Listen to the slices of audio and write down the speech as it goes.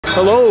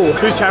Hello,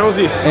 whose channel is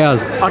this?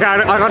 Ours. Okay,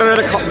 I gotta know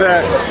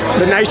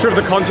the nature of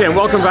the content.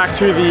 Welcome back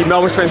to the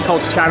Melbourne Strength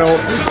Culture channel.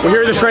 We're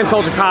here at the Strength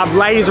Culture Club.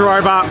 Ladies are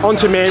over, on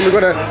to men. We've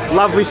got a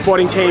lovely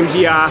spotting team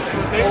here.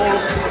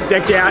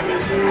 Decked out,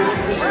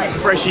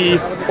 freshy,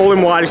 all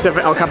in white except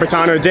for El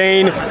Capitano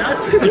Dean.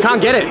 You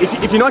can't get it.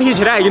 If you're not here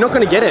today, you're not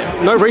gonna get it.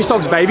 No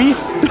restocks, baby.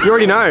 You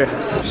already know.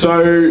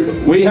 So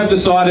we have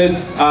decided,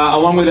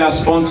 along with our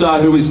sponsor,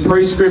 who is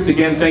Prescript,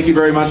 again, thank you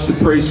very much to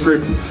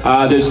Prescript.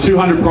 There's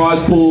 200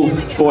 prize pool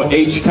for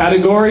each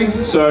category.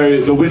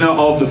 So the winner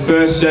of the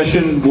first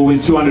session will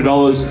win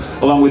 $200,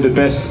 along with the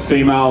best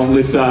female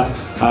lifter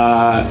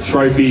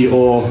trophy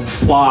or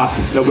plaque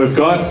that we've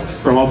got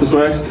from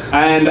Officeworks.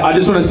 And I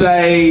just want to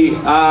say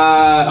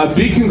a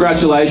big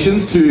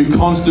congratulations to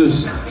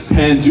Constance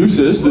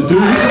Pandusis, the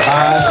Deuce.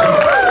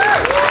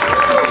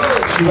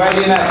 She weighed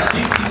in at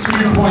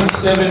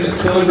 62.7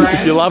 kilograms.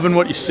 If you're loving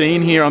what you're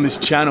seeing here on this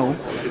channel,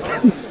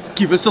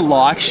 give us a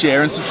like,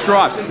 share, and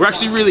subscribe. We're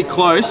actually really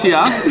close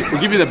here. We'll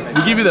give you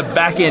the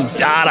back end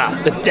data,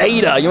 the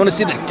data. You want to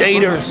see the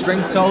data of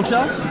strength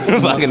culture?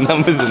 Fucking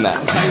numbers in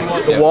that.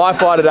 The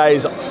Wi-Fi today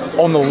is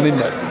on the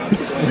limit.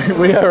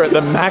 We are at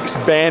the max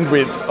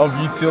bandwidth of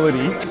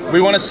utility. We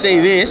want to see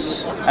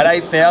this at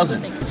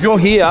 8,000. If you're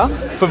here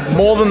for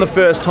more than the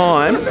first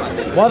time,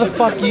 why the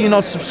fuck are you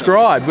not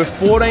subscribed? We're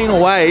 14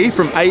 away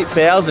from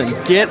 8,000.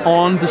 Get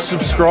on the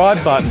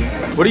subscribe button.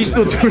 What are you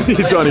still doing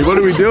here, Donnie? What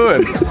are we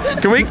doing?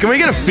 Can we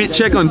get a fit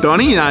check on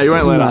Donnie? No, you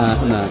won't let us.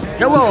 No.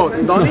 Hello,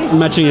 Donnie.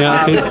 Matching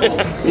outfits.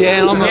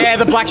 Yeah,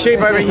 the black sheep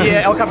over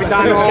here, El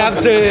Capitano.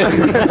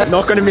 Captain.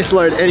 Not going to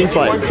misload any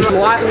plates.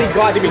 Slightly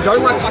guided me.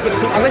 Don't like fucking,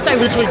 unless they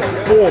literally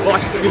fall, but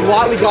like be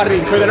lightly guided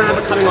in, so they don't have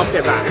it coming off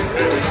their back.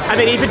 And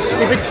then if it's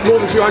more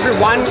than 200,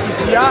 one is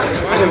here,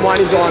 and then one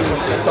is on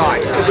the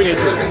side, if we need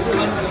to.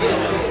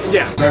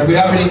 Yeah. So if we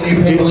have any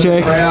new people in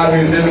the crowd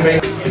who've never been,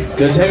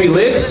 there's heavy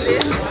lifts.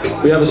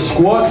 We have a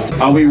squat.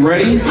 Are we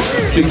ready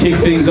to kick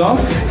things off?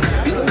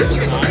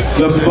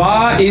 The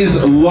bar is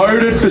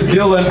loaded for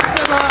Dylan.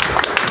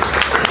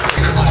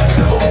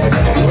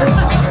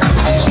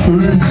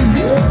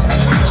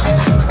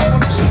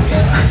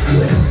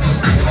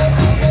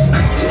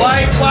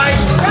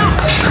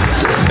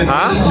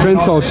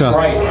 Strength culture. I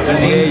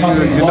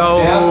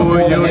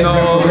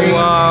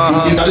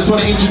just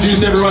want to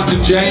introduce everyone to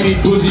Jamie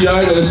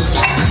Buziotis.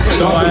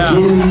 Dr.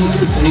 Booze.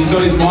 He's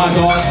got his mic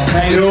on.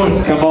 How you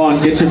doing? Come on,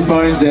 get your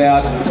phones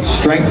out.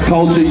 Strength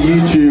Culture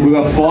YouTube. We've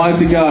got 5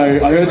 to go.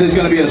 I heard there's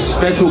going to be a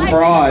special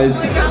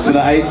prize for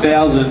the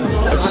 8,000.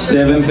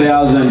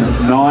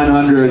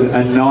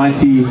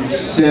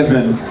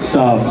 7,997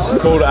 subs.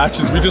 Call to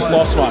actions. We just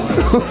lost one.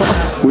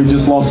 We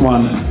just lost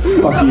one.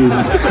 Fuck you.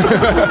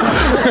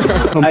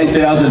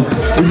 8,000.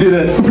 We did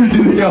it. We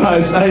did it,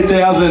 guys.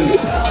 8,000.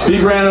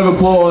 Big round of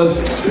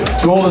applause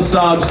to all the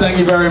subs. Thank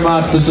you very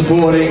much for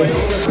supporting.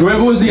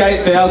 Whoever was the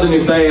 8,000,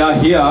 if they are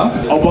here,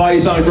 I'll buy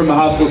you something from the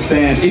Hustler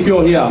stand. If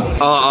you're here.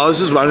 I was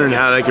just wondering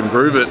how they can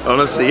prove it,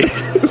 honestly.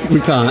 We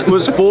can't. It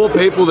was 4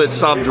 people that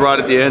subbed right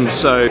at the end,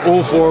 so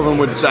all 4 of them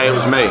would say it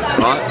was me,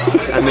 right?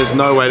 And there's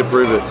no way to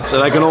prove it.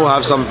 So they can all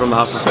have something from the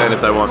Hustler stand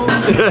if they want.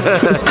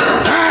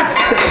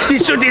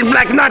 He's shooting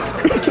black nut!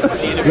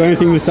 Got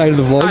anything to say to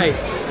the vlog?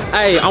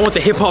 Hey, I want the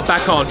hip hop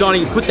back on.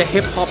 Donnie, put the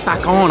hip hop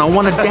back on. I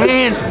want to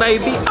dance,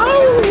 baby.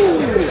 Oh!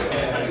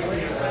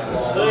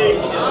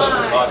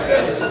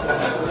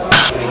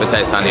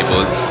 Matei Sunny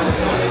was,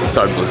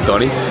 sorry, it was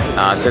Donnie.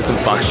 Said some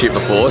fuck shit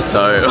before,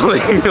 so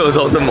it was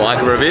on the mic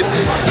for a bit.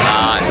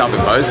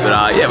 Self-imposed,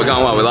 but yeah, we're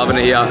going well. We're loving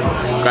it here.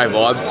 Great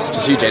vibes,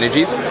 just huge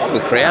energies.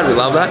 The crowd, we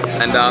love that.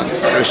 And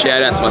a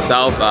shout out to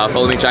myself.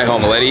 Follow me, Jay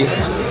Homileti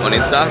on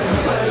Insta.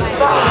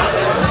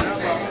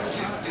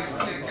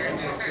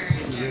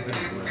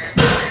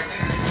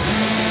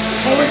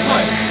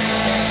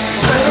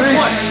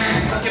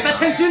 Get that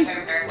tension!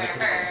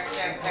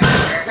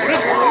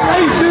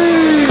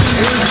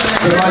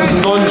 The most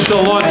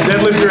nonchalant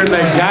deadlifter in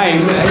the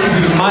game.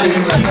 His money,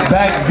 kick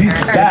back this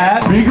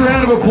bad. Big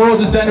round of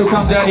applause as Daniel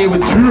comes out here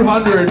with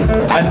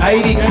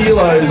 280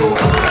 kilos.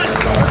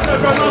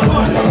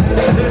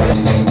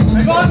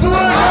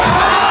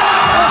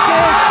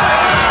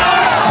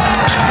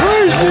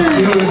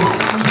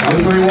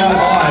 With 3 white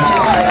lights.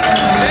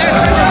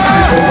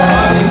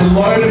 It's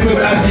loaded with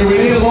Matthew. We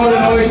need a lot of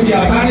noise here.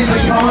 Manage the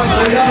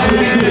current leader. We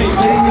need to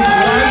extend this lead.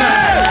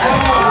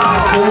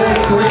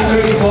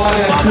 3:35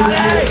 and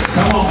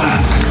come on,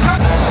 Matt.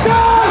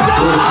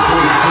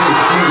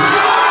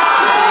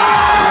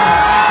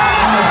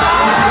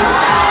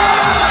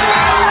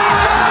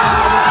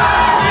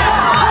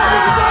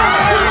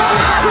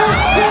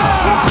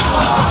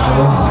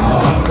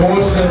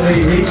 Unfortunately,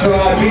 he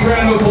tried. Big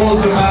round of applause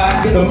to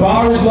Matt. The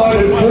bar is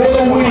loaded for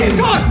the win.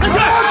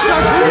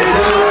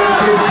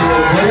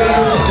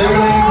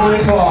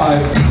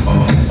 17.5.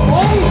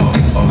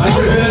 Make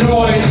a bit of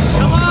noise.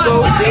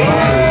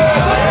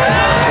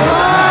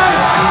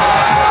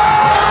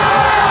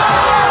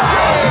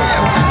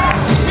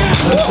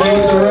 Let's see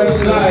what the refs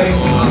say.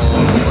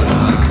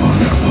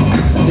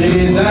 It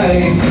is a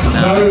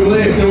no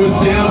lift. It was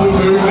downward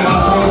movement.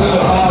 Unfortunately, the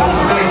bar was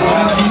next.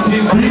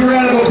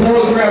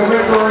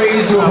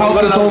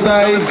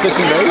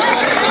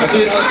 That's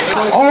it.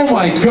 Oh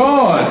my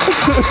God!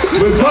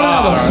 We've got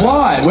another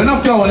flight. We're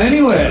not going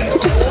anywhere.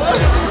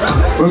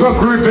 We've got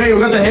Group B.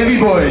 We've got the heavy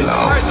boys.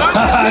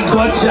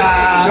 Gotcha!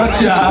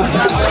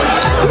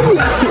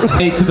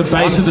 To the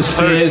base of the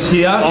stairs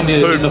here in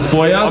the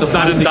foyer, the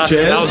plastic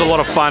chairs. That was a lot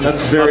of fun.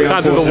 That's very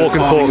Can't do the walk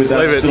and talk. Leave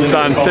it.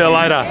 Done. See you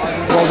later.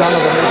 Well done.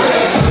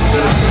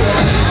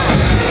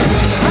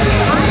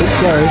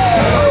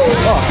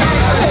 Sorry.